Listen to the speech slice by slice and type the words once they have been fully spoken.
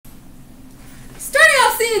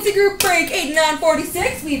Fancy Group Break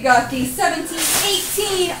 8946. We've got the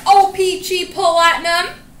 1718 OPC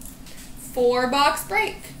Platinum 4-box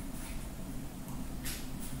break.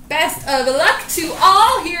 Best of luck to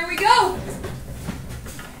all. Here we go.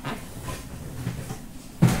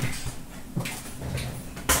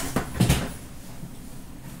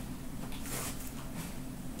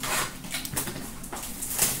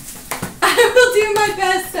 I will do my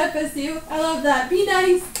best, FSU. I love that. Be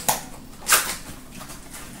nice.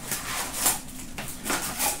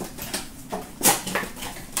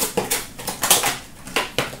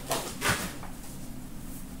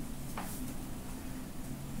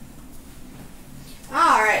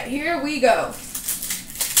 Alright, here we go.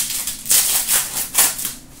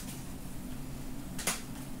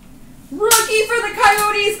 Rookie for the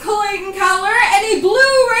Coyotes, CloutsnChara, and a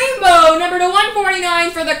blue rainbow, number to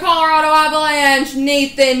 149 for the Colorado Avalanche,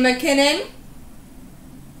 Nathan McKinnon.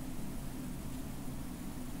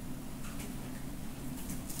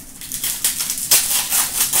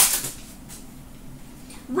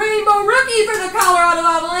 Rainbow rookie for the Colorado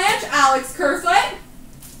Avalanche, Alex Kerfoot.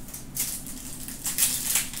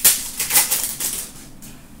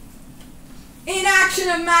 In action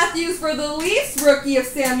of Matthews for the Leafs, rookie of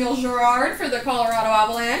Samuel Girard for the Colorado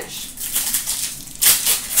Avalanche.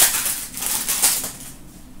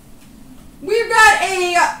 We've got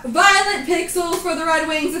a violet pixels for the Red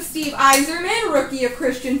Wings of Steve Yzerman, rookie of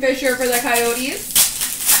Christian Fischer for the Coyotes.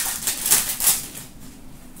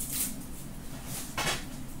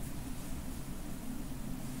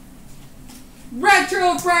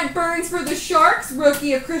 Retro of Brent Burns for the Sharks,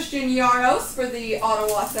 rookie of Christian Jaros for the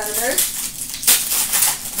Ottawa Senators.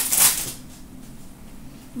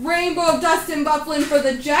 Rainbow of Dustin Byfuglien for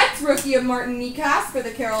the Jets, rookie of Martin Necas for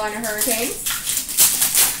the Carolina Hurricanes.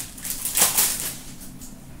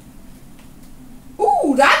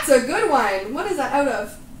 Ooh, that's a good one. What is that out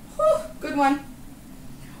of? Whew, good one.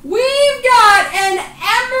 We've got an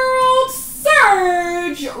Emerald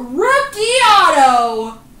Surge rookie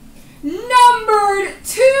auto, numbered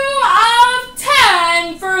 2 of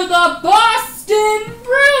 10 for the Boston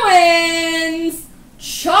Bruins,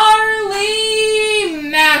 Charlie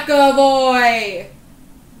McAvoy.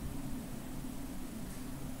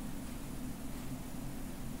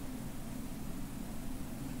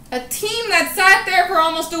 A team that sat there for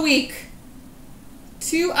almost a week.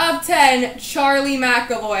 2 of 10, Charlie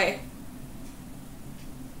McAvoy.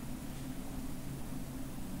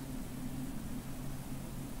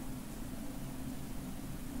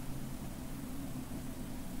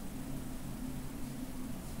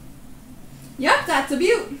 Yep, that's a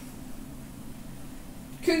beaut.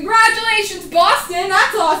 Congratulations, Boston.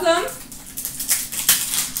 That's awesome.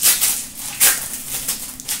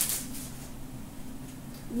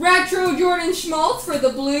 Retro Jordan Schmaltz for the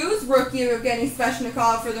Blues, rookie of Evgeny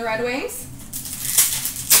Svechnikov for the Red Wings.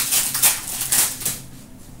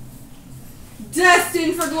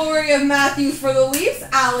 Destined for Glory of Matthews for the Leafs,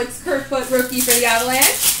 Alex Kerfoot, rookie for the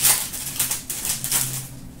Avalanche.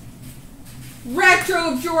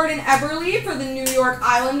 Retro of Jordan Eberle for the New York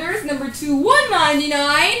Islanders, number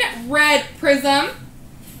 2/199, red prism,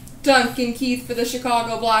 Duncan Keith for the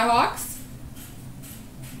Chicago Blackhawks.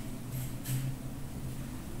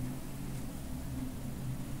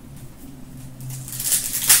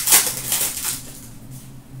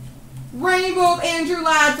 Rainbow of Andrew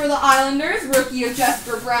Ladd for the Islanders, rookie of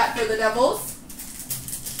Jesper Bratt for the Devils.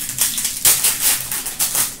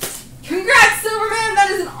 Congrats, Silverman!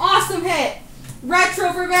 That is an awesome hit.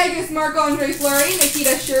 Retro for Vegas, Marc-Andre Fleury,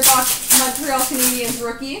 Nikita Sherbak, Montreal Canadiens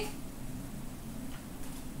rookie.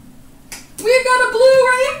 We've got a blue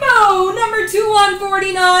rainbow, number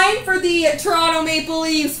 2/149 for the Toronto Maple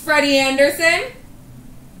Leafs, Freddie Anderson.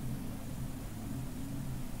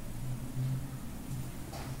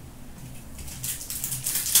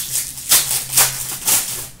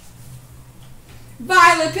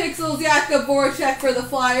 Violet pixels, Jakub Voracek for the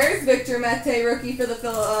Flyers, Victor Mete, rookie for the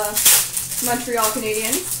Montreal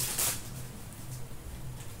Canadiens.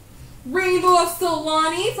 Rainbow of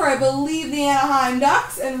Solani for, I believe, the Anaheim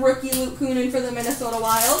Ducks, and rookie Luke Kunin for the Minnesota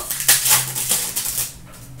Wild.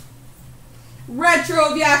 Retro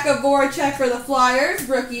of Jakub Voracek for the Flyers,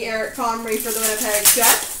 rookie Eric Comrie for the Winnipeg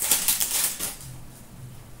Jets.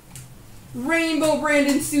 Rainbow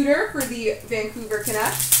Brandon Suter for the Vancouver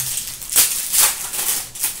Canucks.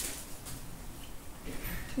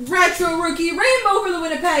 Retro rookie rainbow for the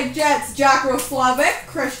Winnipeg Jets, Jack Roslovic,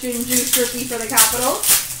 Christian Juice rookie for the Capitals.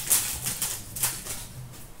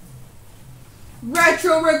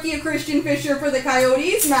 Retro rookie of Christian Fischer for the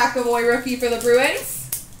Coyotes, McAvoy rookie for the Bruins.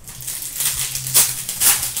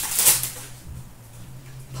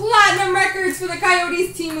 Platinum Platinum records for the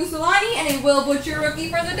Coyotes, Teemu Selanne, and a Will Butcher rookie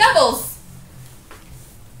for the Devils.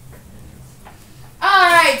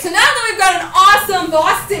 Alright, so now that we've got an awesome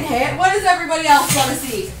Boston hit, what does everybody else want to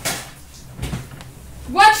see?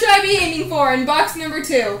 What should I be aiming for in box number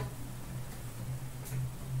 2?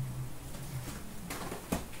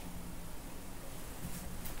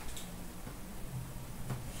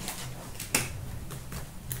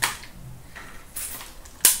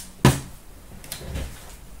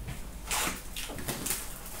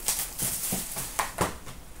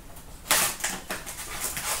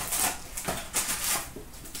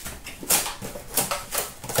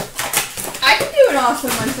 An awesome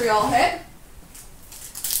Montreal hit.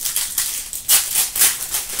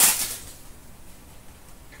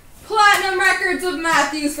 Platinum records of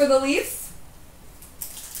Matthews for the Leafs.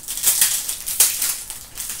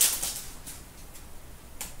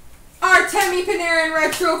 Artemi Panarin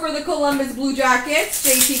retro for the Columbus Blue Jackets.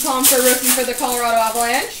 JT Compher rookie for the Colorado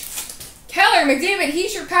Avalanche. Keller, McDavid,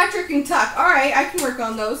 Heischer, Patrick, and Tuck. Alright, I can work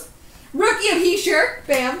on those. Rookie of Heischer.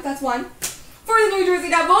 Bam, that's one. For the New Jersey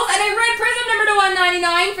Devils, and a red prism number to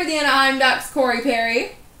 199 for the Anaheim Ducks, Corey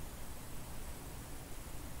Perry.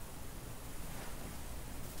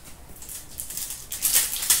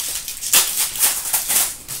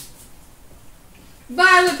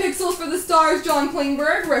 Violet pixels for the Stars, John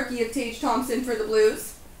Klingberg, rookie of Tage Thompson for the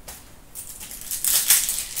Blues.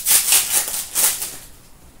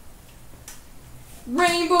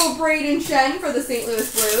 Rainbow Braden Shen for the St.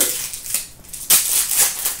 Louis Blues.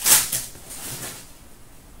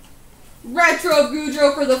 Retro of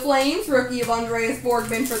Goudreau for the Flames, rookie of Andreas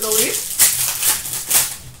Borgman for the Leafs.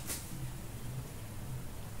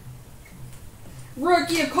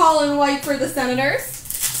 Rookie of Colin White for the Senators.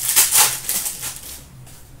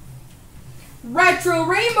 Retro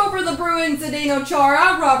Rainbow for the Bruins,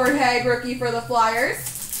 CloutsnChara, Robert Hagg, rookie for the Flyers.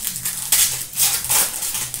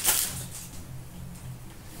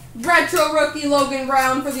 Retro Rookie Logan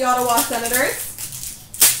Brown for the Ottawa Senators.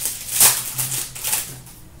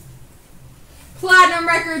 Platinum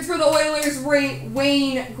records for the Oilers,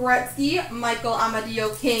 Wayne Gretzky, Michael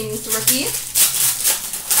Amadio Kings rookie.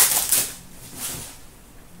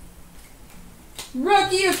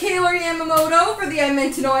 Rookie of Kaylor Yamamoto for the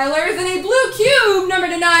Edmonton Oilers, and a blue cube, number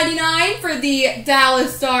to 99 for the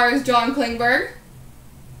Dallas Stars, John Klingberg.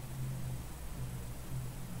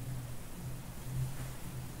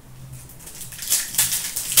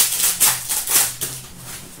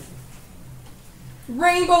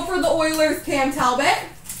 Rainbow for the Oilers, Cam Talbot.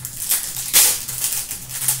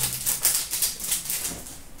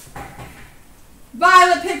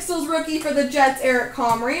 Violet Pixels rookie for the Jets, Eric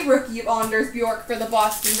Comrie. Rookie of Anders Bjork for the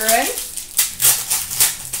Boston Bruins.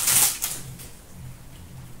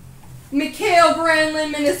 Mikhail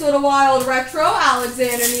Granlund, Minnesota Wild retro.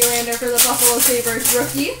 Alexander Nylander for the Buffalo Sabres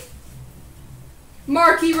rookie.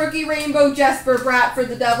 Marquee rookie Rainbow, Jesper Bratt for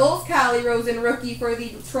the Devils. Callie Rosen rookie for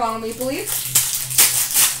the Toronto Maple Leafs.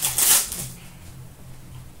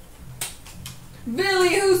 Billy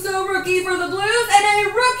Husso, rookie for the Blues, and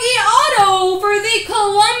a rookie auto for the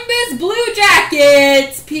Columbus Blue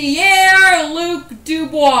Jackets, Pierre-Luc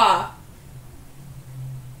Dubois.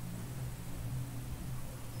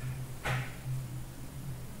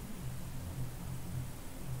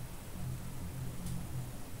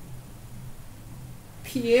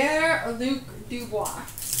 Pierre-Luc Dubois.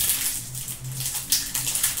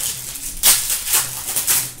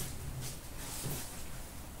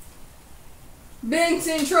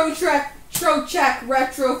 Benson Trocheck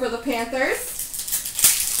retro for the Panthers.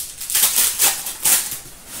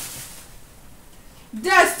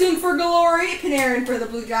 Destined for Glory, Panarin for the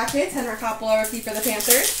Blue Jackets. Henrik Hoppala rookie for the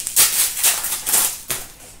Panthers.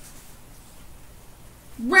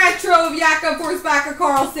 Retro of Jakob Forsbacher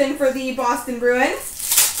Karlsson for the Boston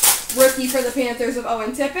Bruins. Rookie for the Panthers of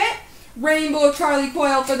Owen Tippett. Rainbow of Charlie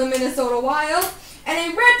Coyle for the Minnesota Wild. And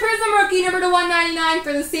a red prism rookie number to 199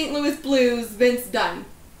 for the St. Louis Blues, Vince Dunn.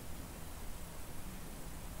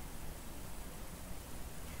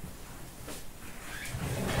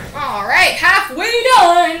 All right, halfway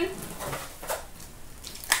done.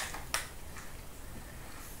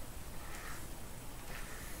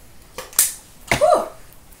 Whew.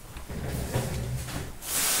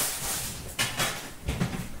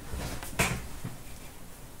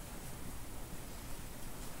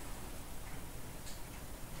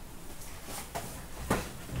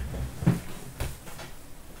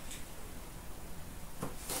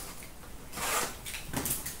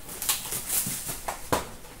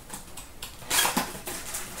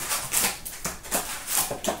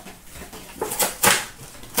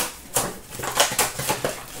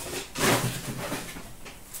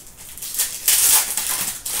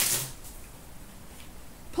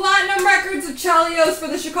 records of Chelios for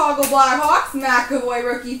the Chicago Blackhawks. McAvoy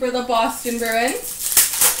rookie for the Boston Bruins.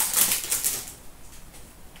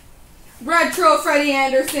 Retro Freddie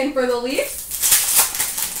Anderson for the Leafs.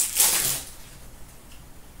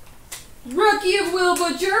 Rookie of Will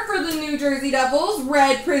Butcher for the New Jersey Devils.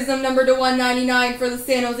 Red Prism number to 199 for the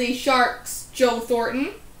San Jose Sharks. Joe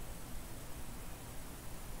Thornton.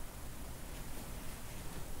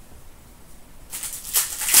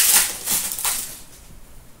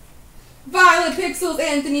 Violet Pixels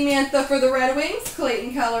Anthony Mantha for the Red Wings.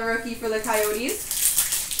 Clayton Keller rookie for the Coyotes.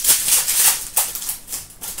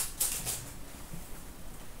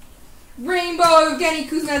 Rainbow Evgeny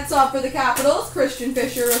Kuznetsov for the Capitals. Christian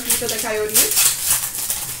Fisher rookie for the Coyotes.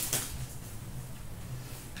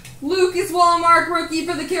 Lucas Wallmark rookie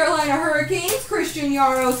for the Carolina Hurricanes. Christian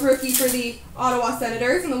Yaros rookie for the Ottawa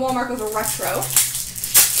Senators. And the Wallmark was a retro.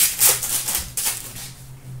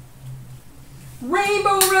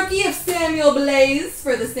 Rainbow rookie of Samuel Blaze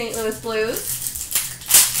for the St. Louis Blues.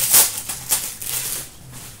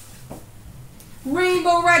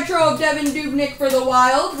 Rainbow retro of Devin Dubnyk for the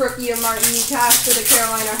Wild. Rookie of Martin Necas for the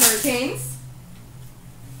Carolina Hurricanes.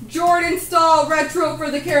 Jordan Stahl retro for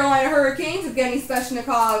the Carolina Hurricanes. Evgeny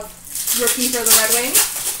Svechnikov rookie for the Red Wings.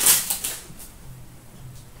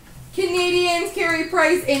 Canadians Carey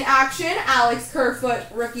Price in action. Alex Kerfoot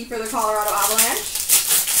rookie for the Colorado Avalanche.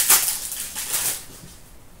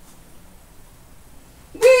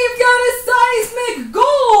 We've got a seismic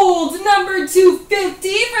gold, number 250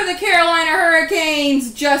 for the Carolina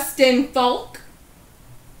Hurricanes, Justin Falk.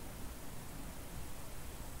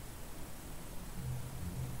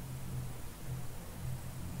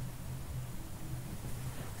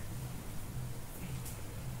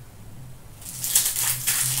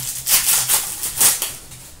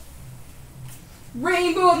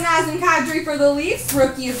 Rainbow of Nazem Kadri for the Leafs,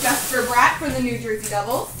 rookie of Jesper Bratt for the New Jersey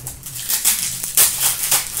Devils.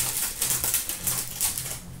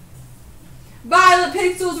 Violet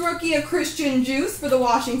Pixels rookie of Christian Juice for the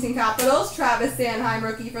Washington Capitals. Travis Sanheim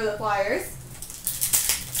rookie for the Flyers.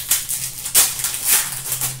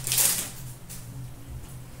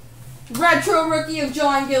 Retro rookie of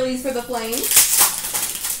John Gillies for the Flames.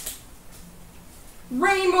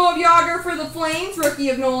 Rainbow of Yager for the Flames. Rookie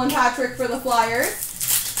of Nolan Patrick for the Flyers.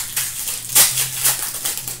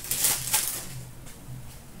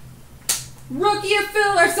 Rookie of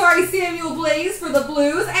Samuel Blaze for the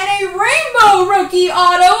Blues. And a rainbow rookie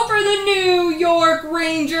auto for the New York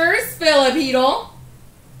Rangers, Philip Hedl.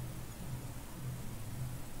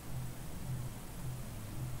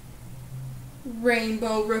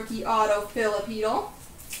 Rainbow rookie auto, Philip Hedl.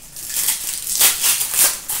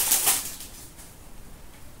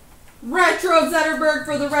 Retro of Zetterberg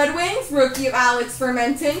for the Red Wings. Rookie of Alex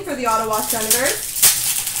Fermenton for the Ottawa Senators.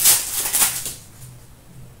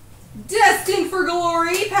 Destined for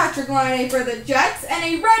Glory, Patrick Laine for the Jets. And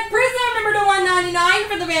a red prism, number to 199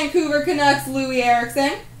 for the Vancouver Canucks, Louis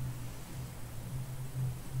Eriksson.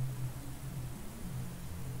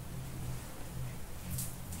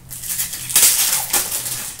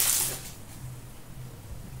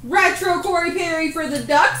 Retro Corey Perry for the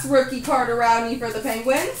Ducks, rookie Carter Rowney for the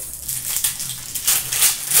Penguins.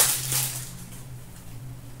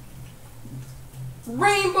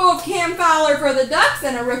 Rainbow of Cam Fowler for the Ducks,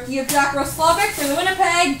 and a rookie of Jack Roslovic for the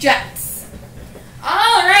Winnipeg Jets.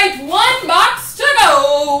 All right, one box to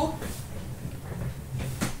go.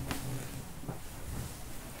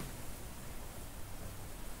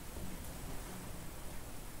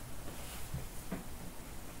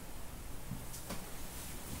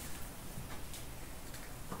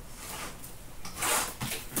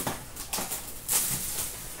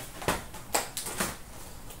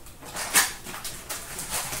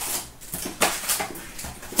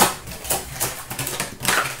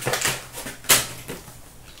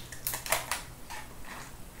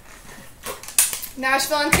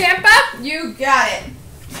 Nashville and Tampa, you got it.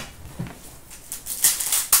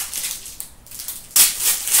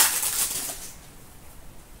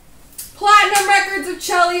 Platinum records of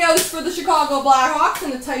Chelios for the Chicago Blackhawks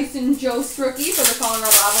and the Tyson Jost rookie for the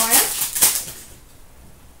Colorado Avalanche.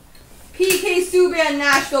 PK Subban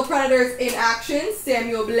Nashville Predators in action,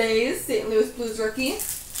 Samuel Blaze, St. Louis Blues rookie.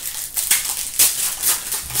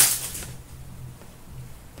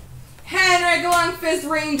 Henrik Lundqvist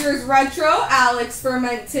Rangers Retro, Alex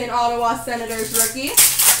Fermenton Ottawa Senators rookie.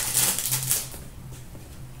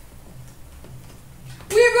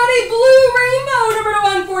 We've got a blue rainbow, number to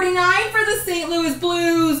 149 for the St. Louis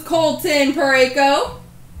Blues, Colton Parayko.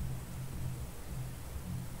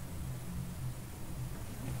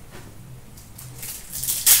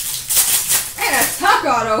 And a tuck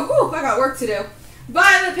auto. Whew, I got work to do.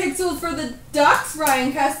 Violet Pixels for the Ducks,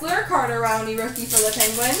 Ryan Kessler. Carter Rowney, rookie for the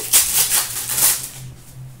Penguins.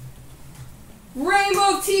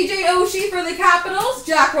 Rainbow of TJ Oshie for the Capitals.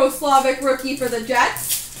 Jack Roslovic, rookie for the Jets.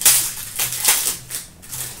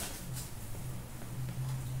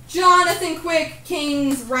 Jonathan Quick,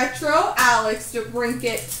 Kings Retro. Alex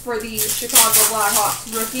DeBrincat for the Chicago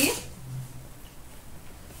Blackhawks, rookie.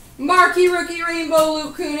 Marquee rookie Rainbow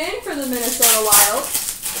Luke Kunin for the Minnesota Wild.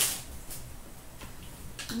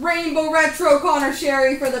 Rainbow Retro Connor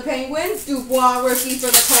Sherry for the Penguins. Dubois rookie for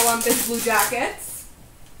the Columbus Blue Jackets.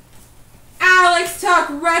 Alex Tuck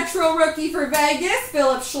Retro rookie for Vegas.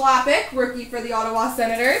 Philip Schlappick rookie for the Ottawa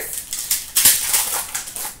Senators.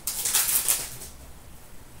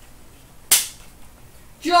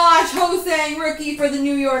 Josh Hosang rookie for the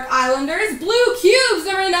New York Islanders. Blue Cubes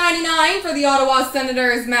number 99 for the Ottawa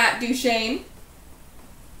Senators, Matt Duchene.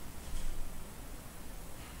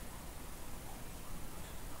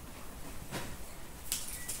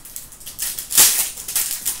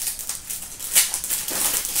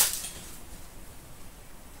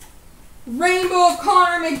 Rainbow of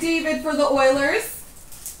Connor McDavid for the Oilers.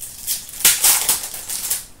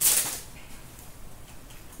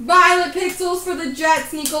 Violet Pixels for the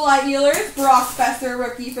Jets, Nikolai Ehlers. Brock Besser,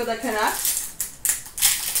 rookie for the Canucks.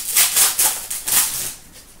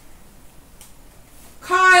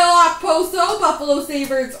 Kyle Okposo, Buffalo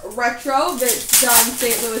Sabres Retro. Vince Dunn,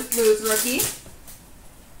 St. Louis Blues rookie.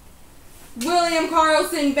 William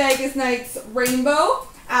Karlsson, Vegas Knights Rainbow.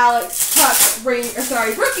 Alex Tuck,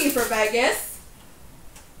 rookie for Vegas.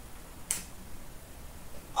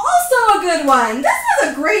 Also a good one. This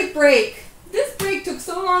was a great break. This break took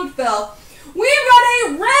so long to fill. We've got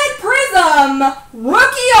a Red Prism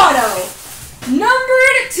rookie auto,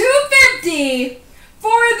 numbered 250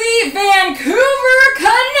 for the Vancouver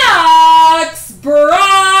Canucks,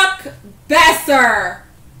 Brock Besser.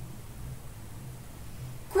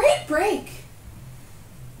 Great break.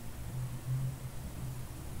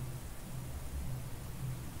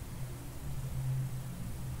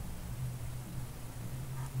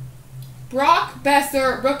 Brock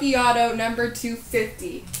Besser, rookie auto, number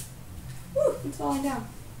 250. Woo, it's falling down.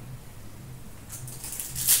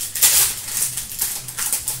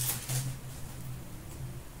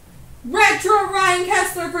 Retro Ryan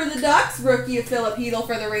Kessler for the Ducks, rookie of Philip Hedl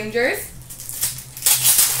for the Rangers.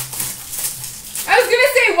 I was going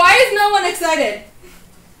to say, why is no one excited?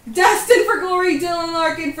 Destined for Glory, Dylan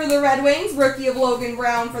Larkin for the Red Wings, rookie of Logan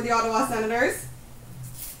Brown for the Ottawa Senators.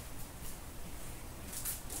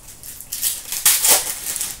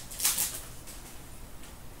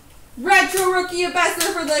 Retro rookie of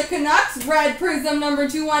Besser for the Canucks. Red Prism number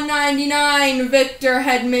 2/199. Victor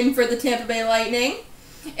Hedman for the Tampa Bay Lightning.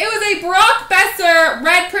 It was a Brock Besser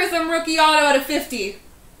Red Prism rookie auto out of 50.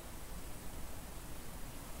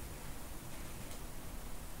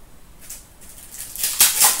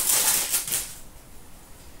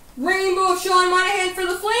 Rainbow of Sean Monahan for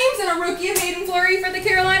the Flames and a rookie of Hayden Fleury for the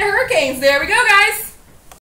Carolina Hurricanes. There we go, guys.